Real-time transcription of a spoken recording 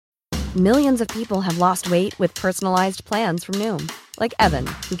Millions of people have lost weight with personalized plans from Noom. Like Evan,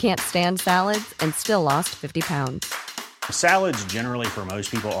 who can't stand salads and still lost 50 pounds. Salads generally for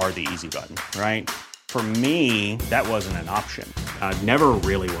most people are the easy button, right? For me, that wasn't an option. I never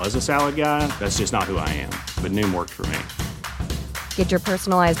really was a salad guy. That's just not who I am. But Noom worked for me. Get your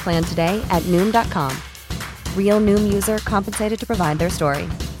personalized plan today at Noom.com. Real Noom user compensated to provide their story.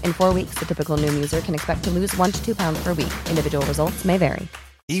 In 4 weeks, the typical Noom user can expect to lose 1 to 2 pounds per week. Individual results may vary.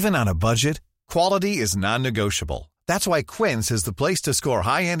 Even on a budget, quality is non-negotiable. That's why Quince is the place to score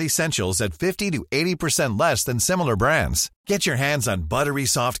high-end essentials at 50 to 80% less than similar brands. Get your hands on buttery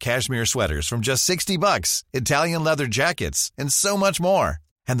soft cashmere sweaters from just $60, Italian leather jackets, and so much more.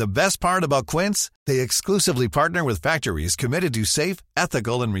 And the best part about Quince, they exclusively partner with factories committed to safe,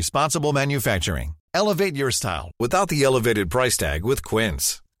 ethical, and responsible manufacturing. Elevate your style without the elevated price tag with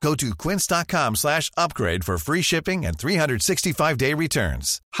Quince. Go to quince.com/upgrade for free shipping and 365-day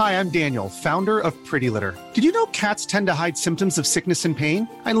returns. Hi, I'm Daniel, founder of Pretty Litter. Did you know cats tend to hide symptoms of sickness and pain?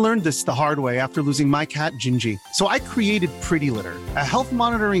 I learned this the hard way after losing my cat, Gingy. So I created Pretty Litter, a health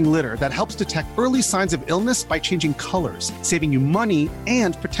monitoring litter that helps detect early signs of illness by changing colors, saving you money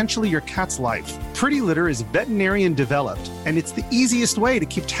and potentially your cat's life. Pretty Litter is veterinarian developed, and it's the easiest way to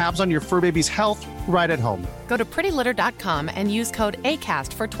keep tabs on your fur baby's health right at home. Go to prettylitter.com and use code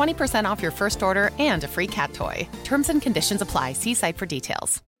ACAST for 20% off your first order and a free cat toy. Terms and conditions apply. See site for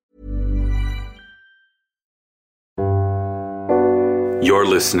details. You're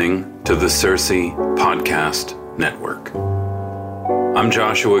listening to the Cersei Podcast Network. I'm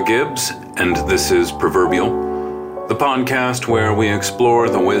Joshua Gibbs, and this is Proverbial, the podcast where we explore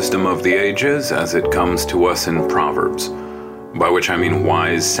the wisdom of the ages as it comes to us in Proverbs, by which I mean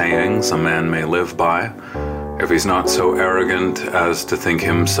wise sayings a man may live by, if he's not so arrogant as to think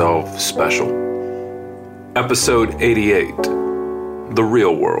himself special. Episode 88, The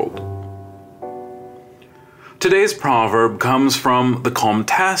Real World. Today's proverb comes from the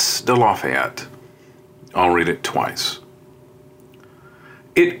Comtesse de Lafayette. I'll read it twice.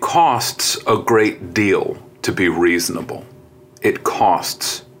 It costs a great deal to be reasonable. It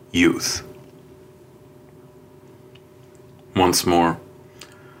costs youth. Once more.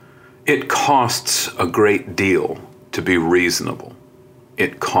 It costs a great deal to be reasonable.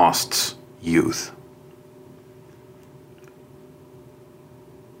 It costs youth.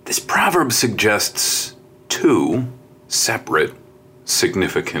 This proverb suggests two separate,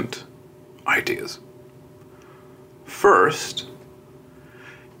 significant ideas. First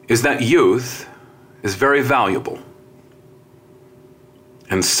is that youth is very valuable.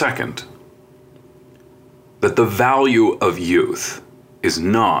 And second, that the value of youth is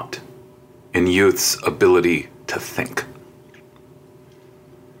not in youth's ability to think.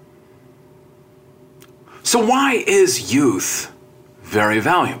 So why is youth very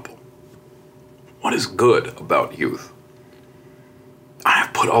valuable? What is good about youth? I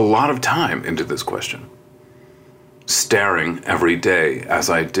have put a lot of time into this question, staring every day as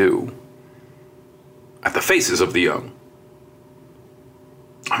I do at the faces of the young.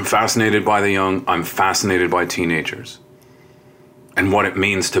 I'm fascinated by the young. I'm fascinated by teenagers and what it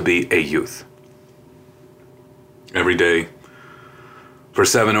means to be a youth. Every day, for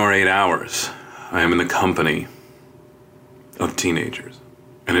 7 or 8 hours, I am in the company of teenagers,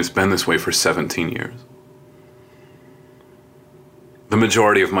 and it's been this way for 17 years. The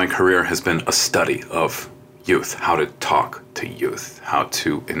majority of my career has been a study of youth, how to talk to youth, how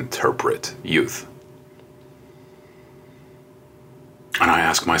to interpret youth. And I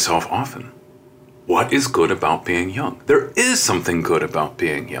ask myself often, what is good about being young? There is something good about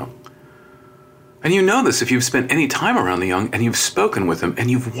being young. And you know this if you've spent any time around the young and you've spoken with them and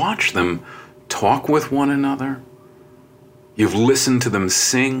you've watched them talk with one another. You've listened to them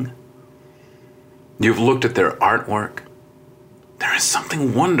sing. You've looked at their artwork. There is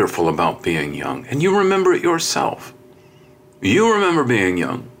something wonderful about being young, and you remember it yourself. You remember being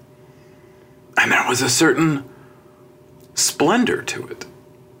young, and there was a certain splendor to it.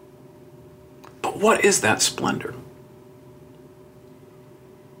 But what is that splendor?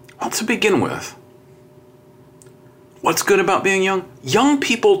 Well, to begin with, what's good about being young? Young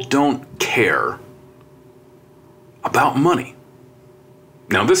people don't care about money.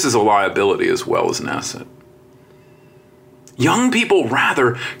 Now, this is a liability as well as an asset. Young people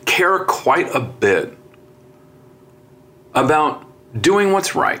rather care quite a bit about doing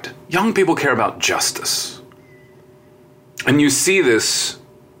what's right. Young people care about justice. And you see this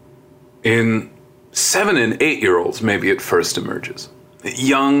in 7 and 8-year-olds, maybe it first emerges.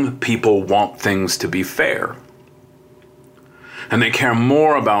 Young people want things to be fair. And they care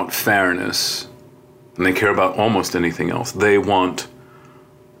more about fairness than they care about almost anything else. They want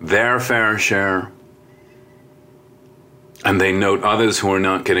their fair share, and they note others who are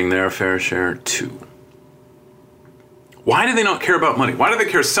not getting their fair share too. Why do they not care about money? Why do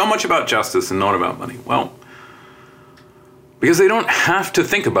they care so much about justice and not about money? Well, because they don't have to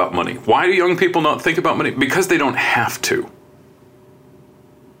think about money. Why do young people not think about money? Because they don't have to.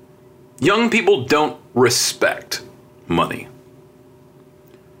 Young people don't respect money.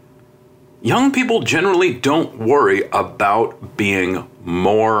 Young people generally don't worry about being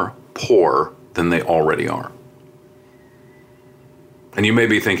more poor than they already are. And you may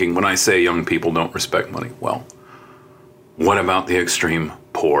be thinking, when I say young people don't respect money, well, what about the extreme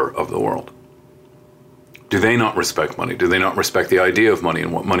poor of the world? Do they not respect money? Do they not respect the idea of money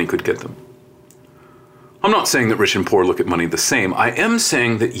and what money could get them? I'm not saying that rich and poor look at money the same. I am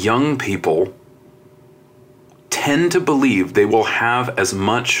saying that young people tend to believe they will have as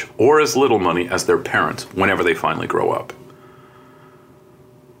much or as little money as their parents whenever they finally grow up.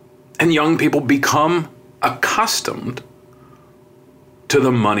 And young people become accustomed to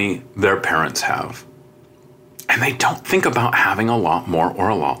the money their parents have. And they don't think about having a lot more or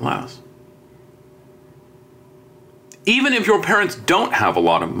a lot less. Even if your parents don't have a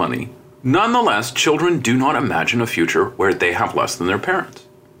lot of money, nonetheless, children do not imagine a future where they have less than their parents.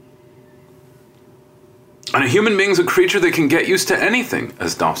 And a human being is a creature that can get used to anything,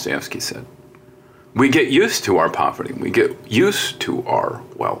 as Dostoevsky said. We get used to our poverty. We get used to our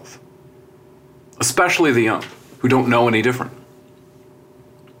wealth. Especially the young, who don't know any different.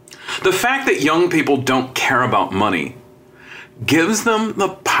 The fact that young people don't care about money gives them the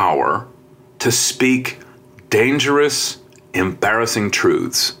power to speak dangerous, embarrassing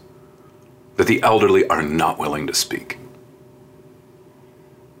truths that the elderly are not willing to speak.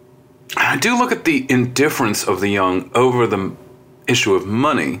 I do look at the indifference of the young over the issue of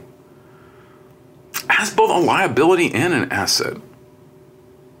money as both a liability and an asset.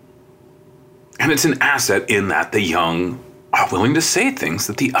 And it's an asset in that the young are willing to say things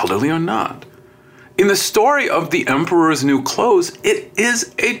that the elderly are not. In the story of the Emperor's New Clothes, it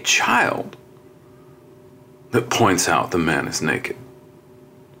is a child that points out the man is naked.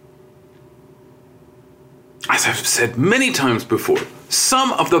 As I've said many times before,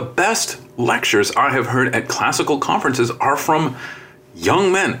 some of the best lectures I have heard at classical conferences are from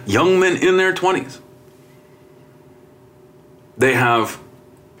young men in their 20s. They have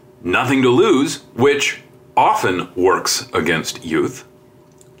nothing to lose, which often works against youth,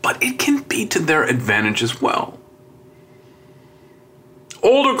 but it can be to their advantage as well.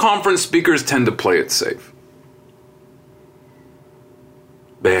 Older conference speakers tend to play it safe.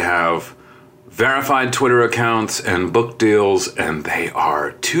 They have verified Twitter accounts and book deals, and they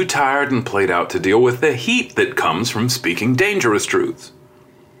are too tired and played out to deal with the heat that comes from speaking dangerous truths.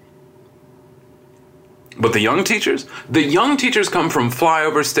 But the young teachers come from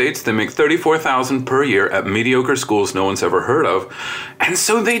flyover states. They make $34,000 per year at mediocre schools no one's ever heard of, and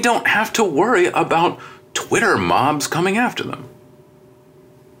so they don't have to worry about Twitter mobs coming after them.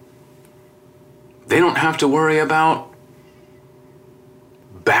 They don't have to worry about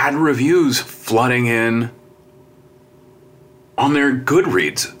bad reviews flooding in on their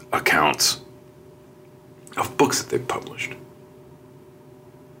Goodreads accounts of books that they've published.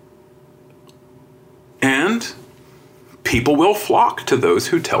 And people will flock to those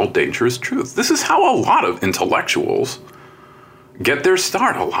who tell dangerous truths. This is how a lot of intellectuals get their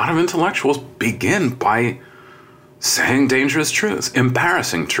start. A lot of intellectuals begin by saying dangerous truths,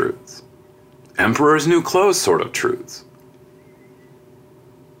 embarrassing truths, Emperor's New Clothes sort of truths.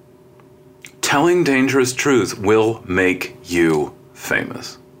 Telling dangerous truths will make you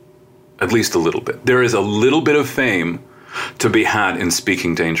famous. At least a little bit. There is a little bit of fame to be had in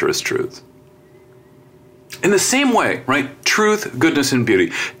speaking dangerous truths. In the same way, right? Truth, goodness, and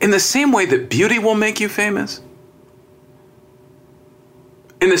beauty. In the same way that beauty will make you famous.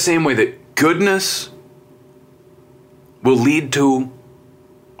 In the same way that goodness will lead to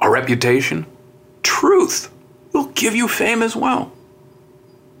a reputation. Truth will give you fame as well.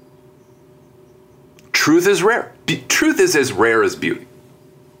 Truth is rare. Truth is as rare as beauty.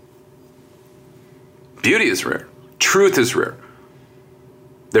 Beauty is rare. Truth is rare.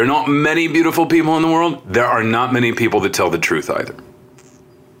 There are not many beautiful people in the world. There are not many people that tell the truth either.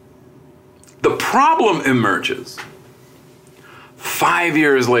 The problem emerges 5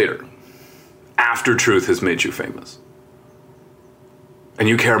 years later, after truth has made you famous. And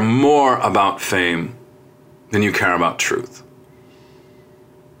you care more about fame than you care about truth.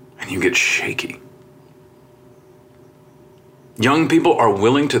 And you get shaky. Young people are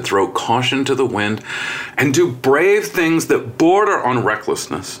willing to throw caution to the wind and do brave things that border on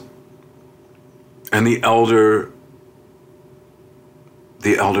recklessness. And the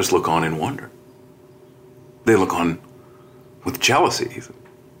the elders look on in wonder. They look on with jealousy even.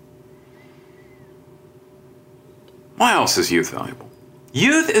 Why else is youth valuable?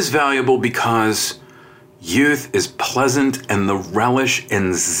 Youth is valuable because youth is pleasant, and the relish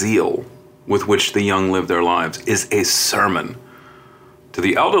and zeal with which the young live their lives is a sermon to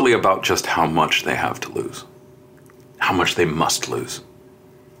the elderly about just how much they have to lose, how much they must lose.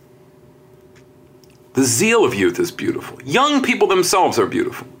 The zeal of youth is beautiful. Young people themselves are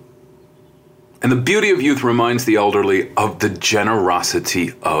beautiful. And the beauty of youth reminds the elderly of the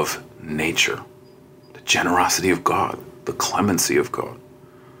generosity of nature, the generosity of God, the clemency of God.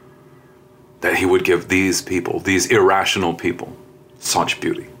 That he would give these people, these irrational people, such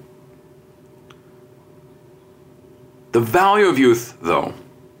beauty. The value of youth, though,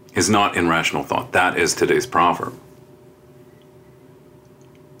 is not in rational thought. That is today's proverb.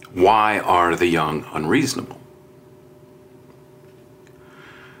 Why are the young unreasonable?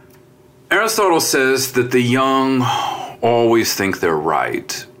 Aristotle says that the young always think they're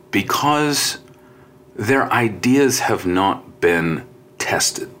right because their ideas have not been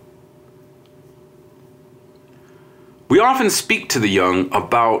tested. We often speak to the young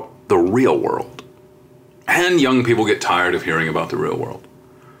about the real world, and young people get tired of hearing about the real world.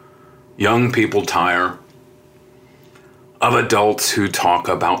 Young people tire of adults who talk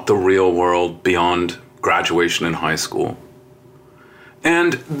about the real world beyond graduation in high school.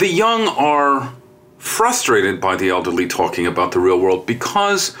 And the young are frustrated by the elderly talking about the real world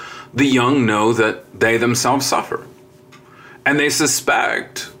because the young know that they themselves suffer. And they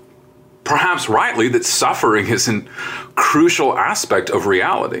suspect, perhaps rightly, that suffering is a crucial aspect of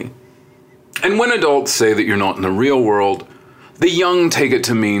reality. And when adults say that you're not in the real world, the young take it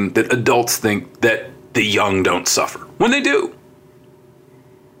to mean that adults think that the young don't suffer, when they do.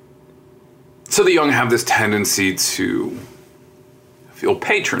 So the young have this tendency to feel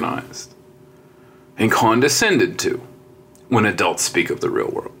patronized and condescended to when adults speak of the real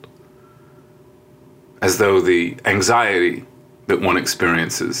world, as though the anxiety that one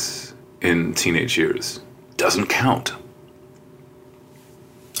experiences in teenage years doesn't count.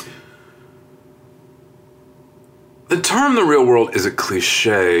 The term the real world is a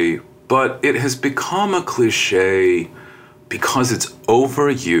cliche, but it has become a cliche because it's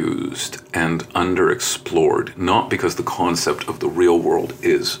overused and underexplored, not because the concept of the real world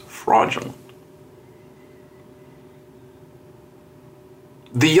is fraudulent.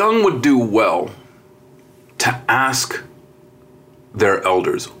 The young would do well to ask their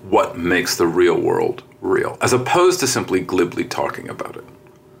elders what makes the real world real, as opposed to simply glibly talking about it.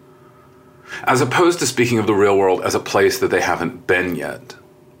 As opposed to speaking of the real world as a place that they haven't been yet.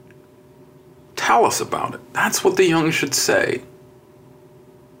 Tell us about it. That's what the young should say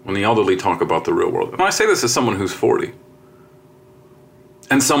when the elderly talk about the real world. And I say this as someone who's 40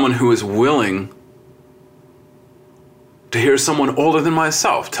 and someone who is willing to hear someone older than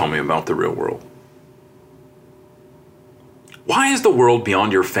myself tell me about the real world. Why is the world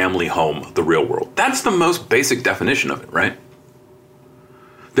beyond your family home the real world? That's the most basic definition of it, right?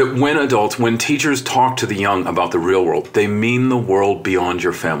 That when teachers talk to the young about the real world, they mean the world beyond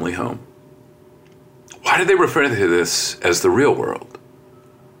your family home. Why do they refer to this as the real world?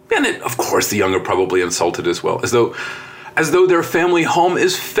 And of course, the young are probably insulted as well, as though their family home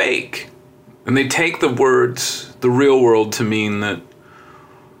is fake. And they take the words, the real world, to mean that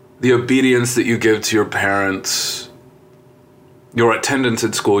the obedience that you give to your parents, your attendance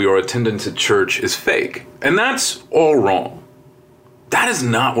at school, your attendance at church is fake. And that's all wrong. That is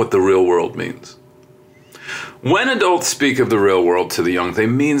not what the real world means. When adults speak of the real world to the young, they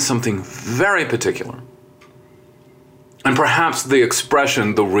mean something very particular. And perhaps the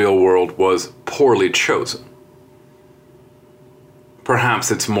expression, the real world, was poorly chosen. Perhaps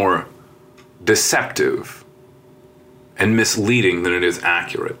it's more deceptive and misleading than it is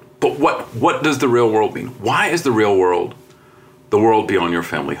accurate. But what does the real world mean? Why is the real world the world beyond your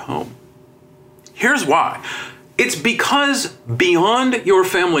family home? Here's why. It's because beyond your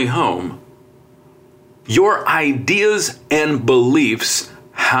family home, your ideas and beliefs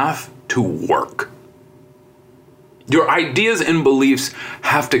have to work. Your ideas and beliefs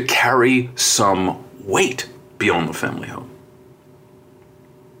have to carry some weight beyond the family home.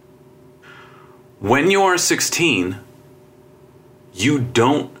 When you are 16, you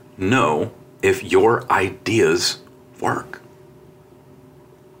don't know if your ideas work.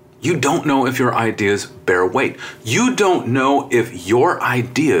 You don't know if your ideas bear weight. You don't know if your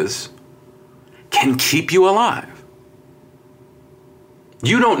ideas can keep you alive.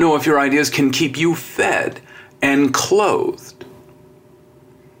 You don't know if your ideas can keep you fed and clothed.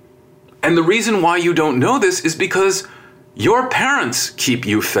 And the reason why you don't know this is because Your parents keep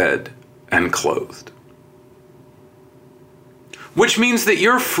you fed and clothed. Which means that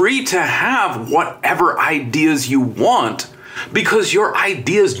you're free to have whatever ideas you want because your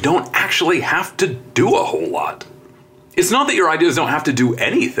ideas don't actually have to do a whole lot. It's not that your ideas don't have to do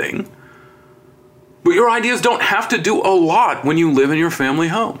anything, but your ideas don't have to do a lot when you live in your family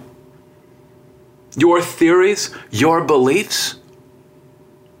home. Your theories, your beliefs,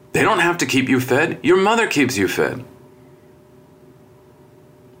 they don't have to keep you fed. Your mother keeps you fed.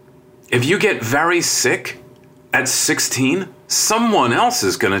 If you get very sick at 16, someone else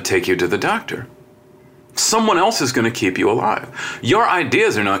is going to take you to the doctor. Someone else is going to keep you alive. Your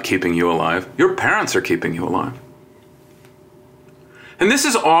ideas are not keeping you alive. Your parents are keeping you alive. And this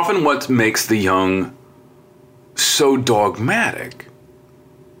is often what makes the young so dogmatic.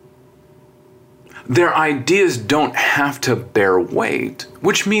 Their ideas don't have to bear weight,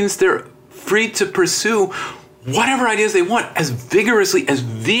 which means they're free to pursue whatever ideas they want as vigorously, as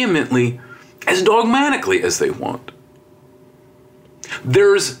vehemently, as dogmatically as they want.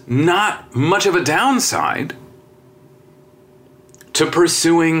 There's not much of a downside to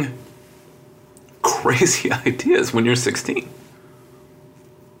pursuing crazy ideas when you're 16.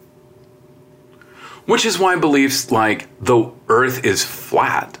 Which is why beliefs like the earth is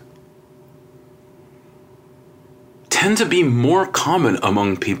flat tend to be more common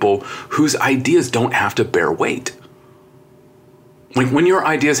among people whose ideas don't have to bear weight. Like when your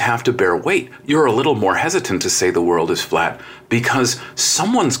ideas have to bear weight, you're a little more hesitant to say the world is flat because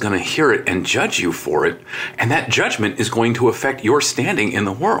someone's going to hear it and judge you for it, and that judgment is going to affect your standing in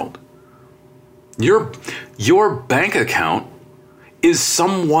the world. Your bank account is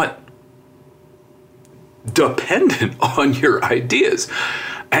somewhat dependent on your ideas.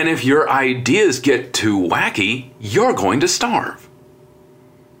 And if your ideas get too wacky, you're going to starve.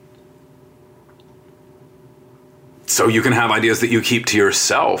 So you can have ideas that you keep to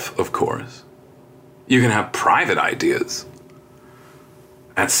yourself, of course. You can have private ideas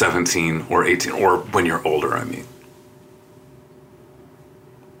at 17 or 18, or when you're older, I mean.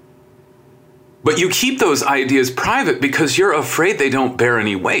 But you keep those ideas private because you're afraid they don't bear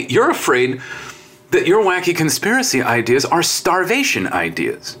any weight. You're afraid that your wacky conspiracy ideas are starvation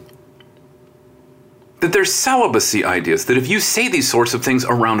ideas. That they're celibacy ideas. That if you say these sorts of things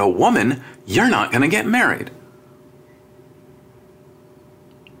around a woman, you're not going to get married.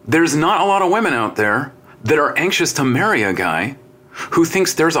 There's not a lot of women out there that are anxious to marry a guy who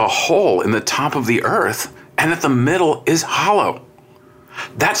thinks there's a hole in the top of the earth and that the middle is hollow.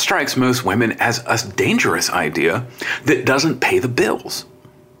 That strikes most women as a dangerous idea that doesn't pay the bills.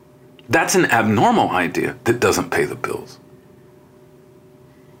 That's an abnormal idea that doesn't pay the bills.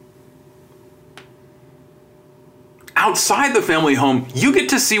 Outside the family home, you get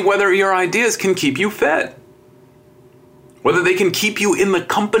to see whether your ideas can keep you fed. Whether they can keep you in the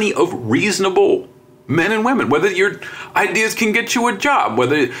company of reasonable men and women. Whether your ideas can get you a job.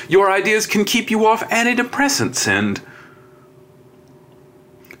 Whether your ideas can keep you off antidepressants and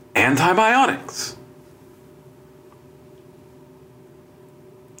antibiotics.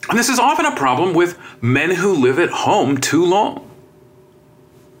 And this is often a problem with men who live at home too long.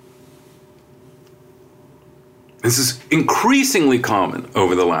 This is increasingly common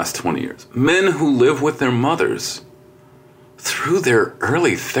over the last 20 years. Men who live with their mothers through their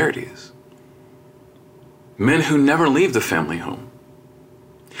early 30s. Men who never leave the family home.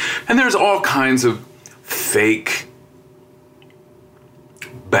 And there's all kinds of fake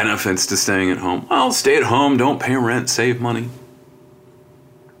benefits to staying at home. Well, stay at home, don't pay rent, save money.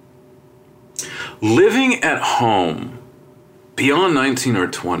 Living at home beyond 19 or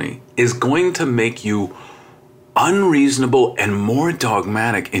 20 is going to make you unreasonable and more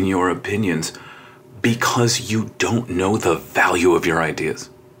dogmatic in your opinions because you don't know the value of your ideas.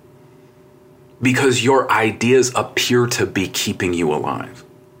 Because your ideas appear to be keeping you alive.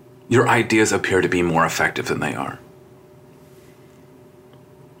 Your ideas appear to be more effective than they are.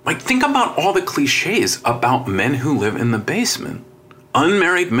 Like, think about all the cliches about men who live in the basement.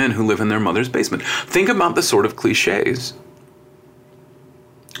 Unmarried men who live in their mother's basement. Think about the sort of cliches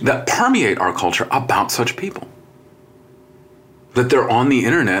that permeate our culture about such people. That they're on the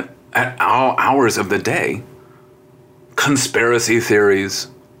internet at all hours of the day. Conspiracy theories,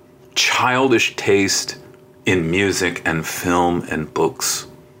 childish taste in music and film and books.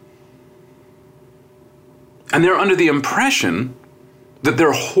 And they're under the impression that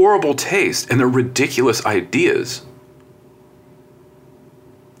their horrible taste and their ridiculous ideas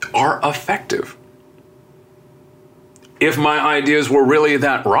are effective. If my ideas were really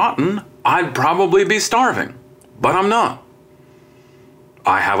that rotten, I'd probably be starving, but I'm not.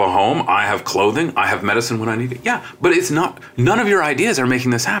 I have a home, I have clothing, I have medicine when I need it. Yeah, but it's not, none of your ideas are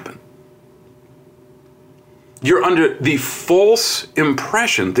making this happen. You're under the false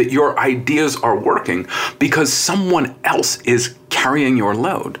impression that your ideas are working because someone else is carrying your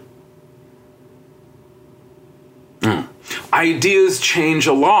load. Ideas change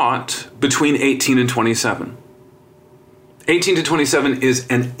a lot between 18 and 27. 18 to 27 is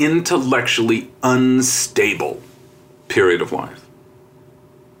an intellectually unstable period of life.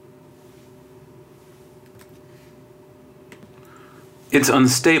 It's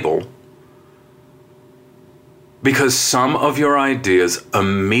unstable because some of your ideas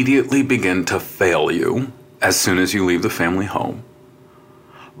immediately begin to fail you as soon as you leave the family home,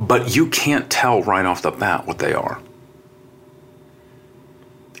 but you can't tell right off the bat what they are.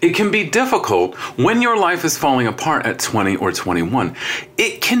 It can be difficult when your life is falling apart at 20 or 21.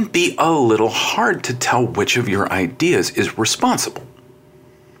 It can be a little hard to tell which of your ideas is responsible.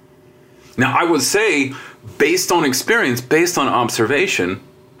 Now, I would say, based on experience, based on observation,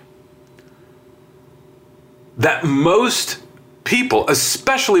 that most people,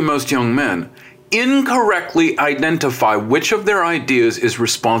 especially most young men, incorrectly identify which of their ideas is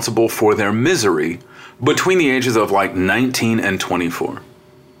responsible for their misery between the ages of like 19 and 24.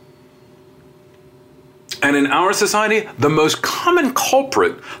 And in our society, the most common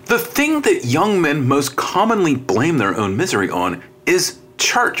culprit, the thing that young men most commonly blame their own misery on, is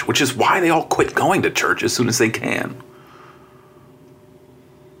church, which is why they all quit going to church as soon as they can.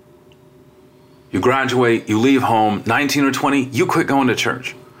 You graduate, you leave home, 19 or 20, you quit going to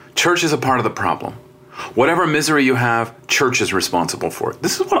church. Church is a part of the problem. Whatever misery you have, church is responsible for it.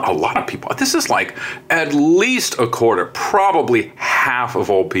 This is what a lot of people, this is like at least a quarter, probably half of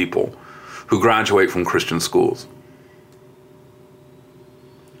all people who graduate from Christian schools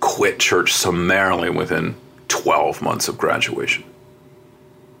quit church summarily within 12 months of graduation.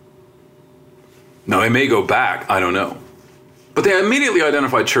 Now, they may go back, I don't know. But they immediately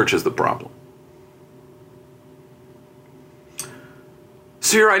identified church as the problem.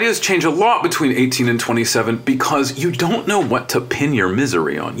 So your ideas change a lot between 18 and 27 because you don't know what to pin your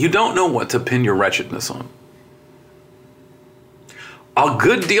misery on. You don't know what to pin your wretchedness on. A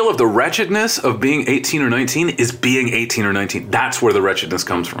good deal of the wretchedness of being 18 or 19 is being 18 or 19. That's where the wretchedness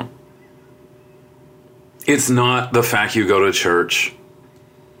comes from. It's not the fact you go to church.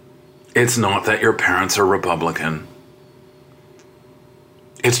 It's not that your parents are Republican.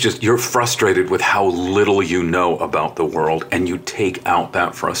 It's just you're frustrated with how little you know about the world, and you take out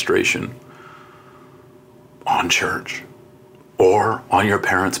that frustration on church or on your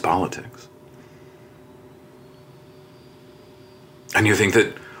parents' politics. And you think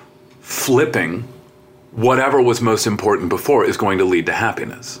that flipping whatever was most important before is going to lead to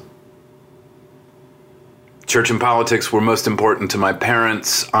happiness. Church and politics were most important to my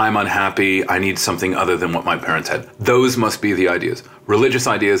parents. I'm unhappy. I need something other than what my parents had. Those must be the ideas. Religious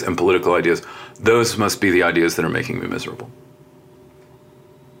ideas and political ideas, those must be the ideas that are making me miserable.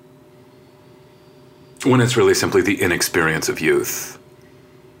 When it's really simply the inexperience of youth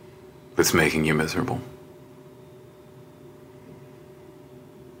that's making you miserable.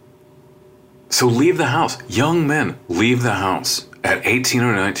 So leave the house. Young men, leave the house at 18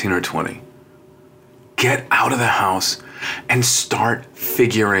 or 19 or 20. Get out of the house and start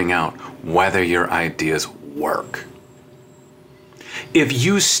figuring out whether your ideas work. If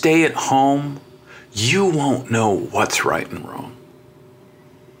you stay at home, you won't know what's right and wrong.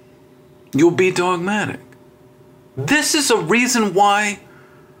 You'll be dogmatic. This is a reason why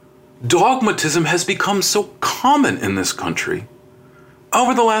dogmatism has become so common in this country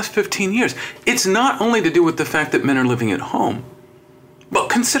over the last 15 years. It's not only to do with the fact that men are living at home, but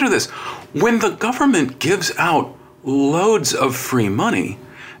consider this. When the government gives out loads of free money,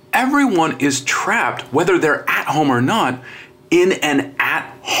 everyone is trapped, whether they're at home or not, in an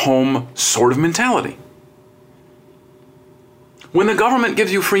at-home sort of mentality. When the government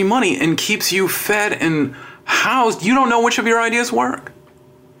gives you free money and keeps you fed and housed, you don't know which of your ideas work.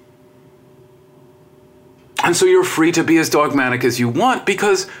 And so you're free to be as dogmatic as you want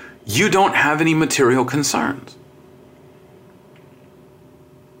because you don't have any material concerns.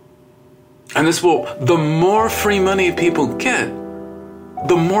 And the more free money people get,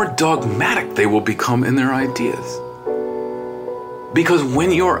 the more dogmatic they will become in their ideas. Because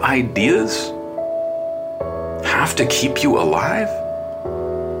when your ideas have to keep you alive,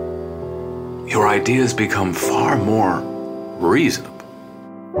 your ideas become far more reasonable.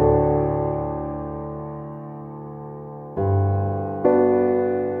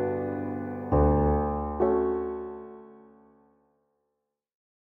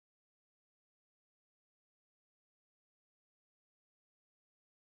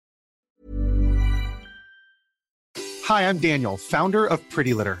 Hi, I'm Daniel, founder of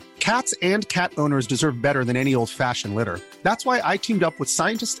Pretty Litter. Cats and cat owners deserve better than any old-fashioned litter. That's why I teamed up with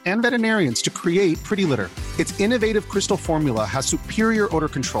scientists and veterinarians to create Pretty Litter. Its innovative crystal formula has superior odor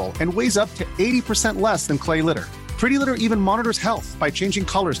control and weighs up to 80% less than clay litter. Pretty Litter even monitors health by changing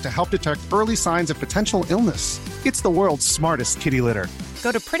colors to help detect early signs of potential illness. It's the world's smartest kitty litter.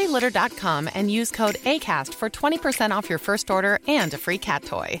 Go to prettylitter.com and use code ACAST for 20% off your first order and a free cat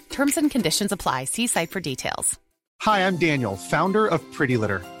toy. Terms and conditions apply. See site for details. Hi, I'm Daniel, founder of Pretty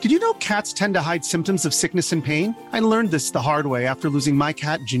Litter. Did you know cats tend to hide symptoms of sickness and pain? I learned this the hard way after losing my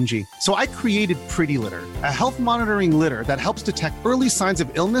cat, Gingy. So I created Pretty Litter, a health monitoring litter that helps detect early signs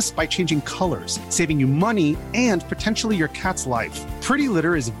of illness by changing colors, saving you money and potentially your cat's life. Pretty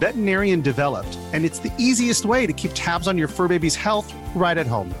Litter is veterinarian developed, and it's the easiest way to keep tabs on your fur baby's health right at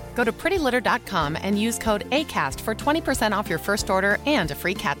home. Go to prettylitter.com and use code ACAST for 20% off your first order and a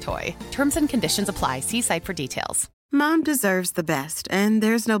free cat toy. Terms and conditions apply. See site for details. Mom deserves the best, and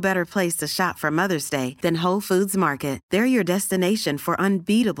there's no better place to shop for Mother's Day than Whole Foods Market. They're your destination for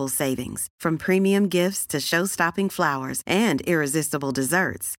unbeatable savings, from premium gifts to show-stopping flowers and irresistible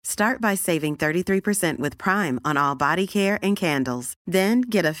desserts. Start by saving 33% with Prime on all body care and candles. Then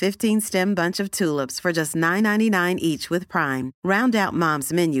get a 15-stem bunch of tulips for just $9.99 each with Prime. Round out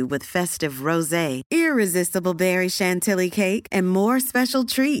Mom's menu with festive rosé, irresistible berry chantilly cake, and more special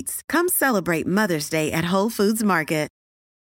treats. Come celebrate Mother's Day at Whole Foods Market.